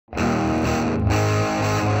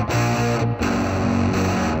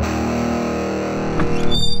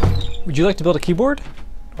Would you like to build a keyboard?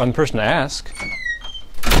 I'm the person to ask.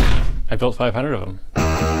 I built 500 of them.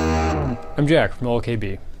 I'm Jack from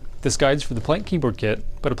OLKB. This guide's for the Planck keyboard kit,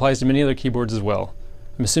 but applies to many other keyboards as well.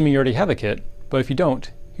 I'm assuming you already have a kit, but if you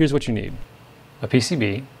don't, here's what you need. A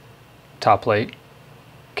PCB, top plate,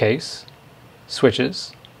 case,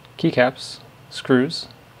 switches, keycaps, screws,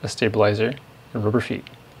 a stabilizer, and rubber feet.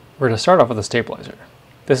 We're going to start off with a stabilizer.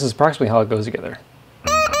 This is approximately how it goes together.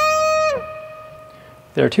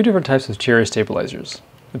 There are two different types of cherry stabilizers.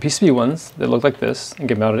 The PCB ones that look like this and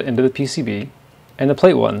get mounted into the PCB, and the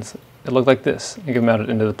plate ones that look like this and get mounted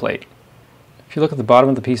into the plate. If you look at the bottom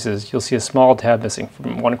of the pieces, you'll see a small tab missing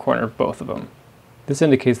from one corner of both of them. This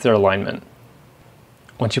indicates their alignment.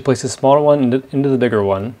 Once you place the smaller one into the bigger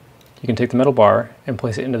one, you can take the metal bar and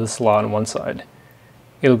place it into the slot on one side.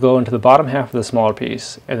 It'll go into the bottom half of the smaller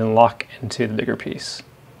piece and then lock into the bigger piece.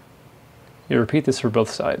 You'll repeat this for both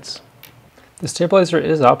sides. The stabilizer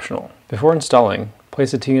is optional. Before installing,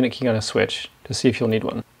 place a 2-unit key on a switch to see if you'll need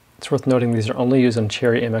one. It's worth noting these are only used on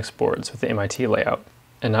Cherry MX boards with the MIT layout,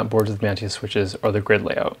 and not boards with Mantia switches or the grid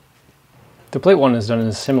layout. The plate one is done in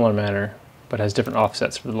a similar manner, but has different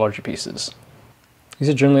offsets for the larger pieces. These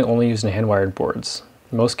are generally only used in hand-wired boards.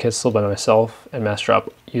 Most kits sold by myself and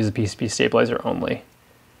Massdrop use the PCB stabilizer only.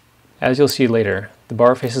 As you'll see later, the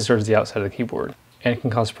bar faces towards the outside of the keyboard, and it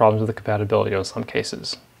can cause problems with the compatibility in some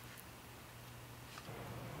cases.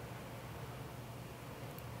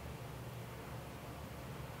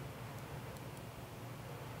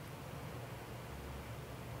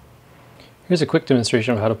 Here's a quick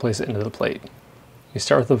demonstration of how to place it into the plate. You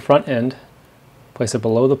start with the front end, place it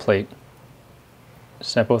below the plate,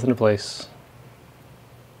 snap both into place.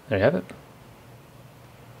 There you have it.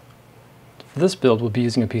 For this build, we'll be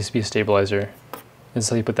using a PCB stabilizer. This is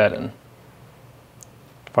how you put that in.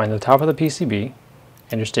 Find the top of the PCB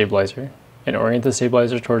and your stabilizer, and orient the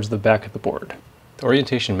stabilizer towards the back of the board. The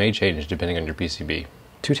orientation may change depending on your PCB.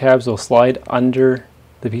 Two tabs will slide under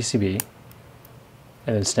the PCB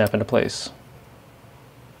and then snap into place.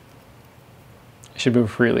 It should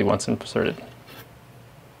move freely once inserted,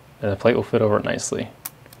 and the plate will fit over it nicely.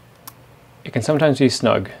 It can sometimes be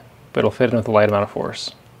snug, but it'll fit in with a light amount of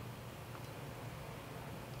force.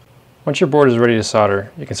 Once your board is ready to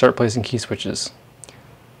solder, you can start placing key switches.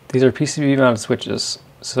 These are PCB mounted switches,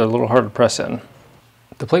 so they're a little hard to press in.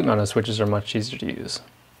 The plate mounted switches are much easier to use.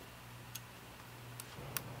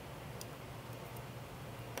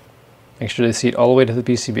 Make sure they seat all the way to the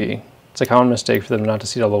PCB. It's a common mistake for them not to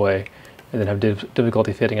seat all the way and then have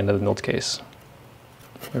difficulty fitting into the milled case.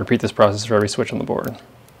 I repeat this process for every switch on the board.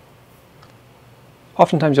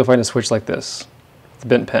 Oftentimes you'll find a switch like this, the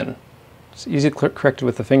bent pin. It's easy to correct it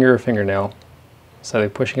with a finger or fingernail, slightly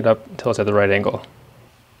pushing it up until it's at the right angle.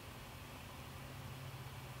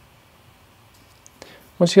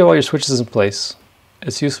 Once you have all your switches in place,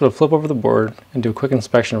 it's useful to flip over the board and do a quick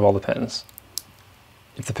inspection of all the pins.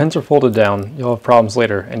 If the pins are folded down, you'll have problems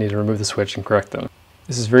later and need to remove the switch and correct them.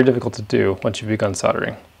 This is very difficult to do once you've begun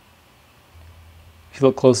soldering. If you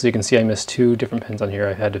look closely, you can see I missed 2 different pins on here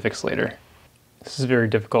I've had to fix later. This is very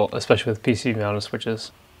difficult, especially with PCB mounted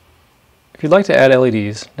switches. If you'd like to add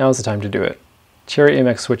LEDs, now is the time to do it. Cherry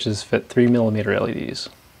MX switches fit 3mm LEDs.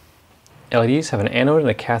 LEDs have an anode and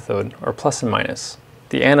a cathode, or plus and minus.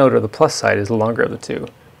 The anode, or the plus side, is the longer of the two,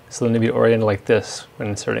 so they'll need to be oriented like this when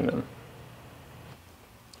inserting them.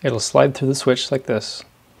 It'll slide through the switch like this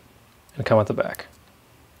and come out the back.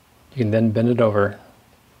 You can then bend it over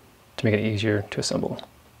to make it easier to assemble.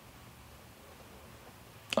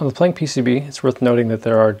 On the Planck PCB, it's worth noting that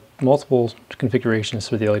there are multiple configurations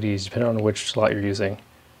for the LEDs depending on which slot you're using.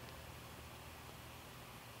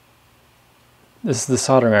 This is the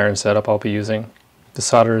soldering iron setup I'll be using. The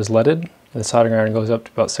solder is leaded, and the soldering iron goes up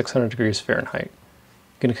to about 600 degrees Fahrenheit.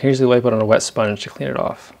 You can occasionally wipe it on a wet sponge to clean it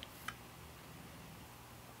off.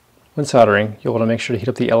 When soldering, you'll want to make sure to heat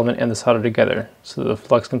up the element and the solder together so that the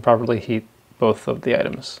flux can properly heat both of the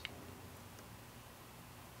items.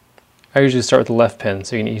 I usually start with the left pin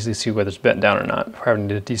so you can easily see whether it's bent down or not before having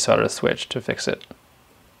to desolder the switch to fix it.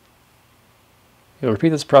 You'll repeat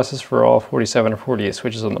this process for all 47 or 48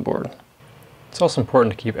 switches on the board. It's also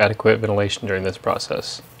important to keep adequate ventilation during this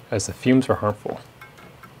process, as the fumes are harmful.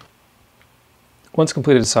 Once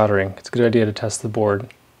completed soldering, it's a good idea to test the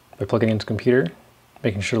board by plugging it into the computer,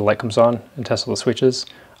 making sure the light comes on, and test all the switches,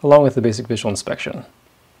 along with the basic visual inspection.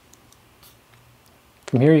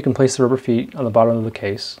 From here you can place the rubber feet on the bottom of the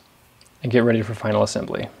case and get ready for final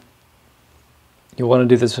assembly. You'll want to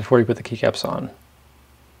do this before you put the keycaps on.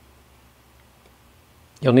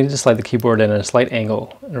 You'll need to slide the keyboard in at a slight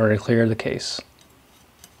angle in order to clear the case.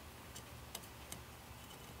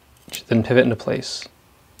 You should then pivot into place.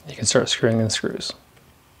 You can start screwing in the screws.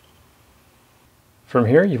 From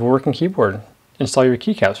here, you have a working keyboard. Install your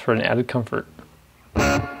keycaps for an added comfort.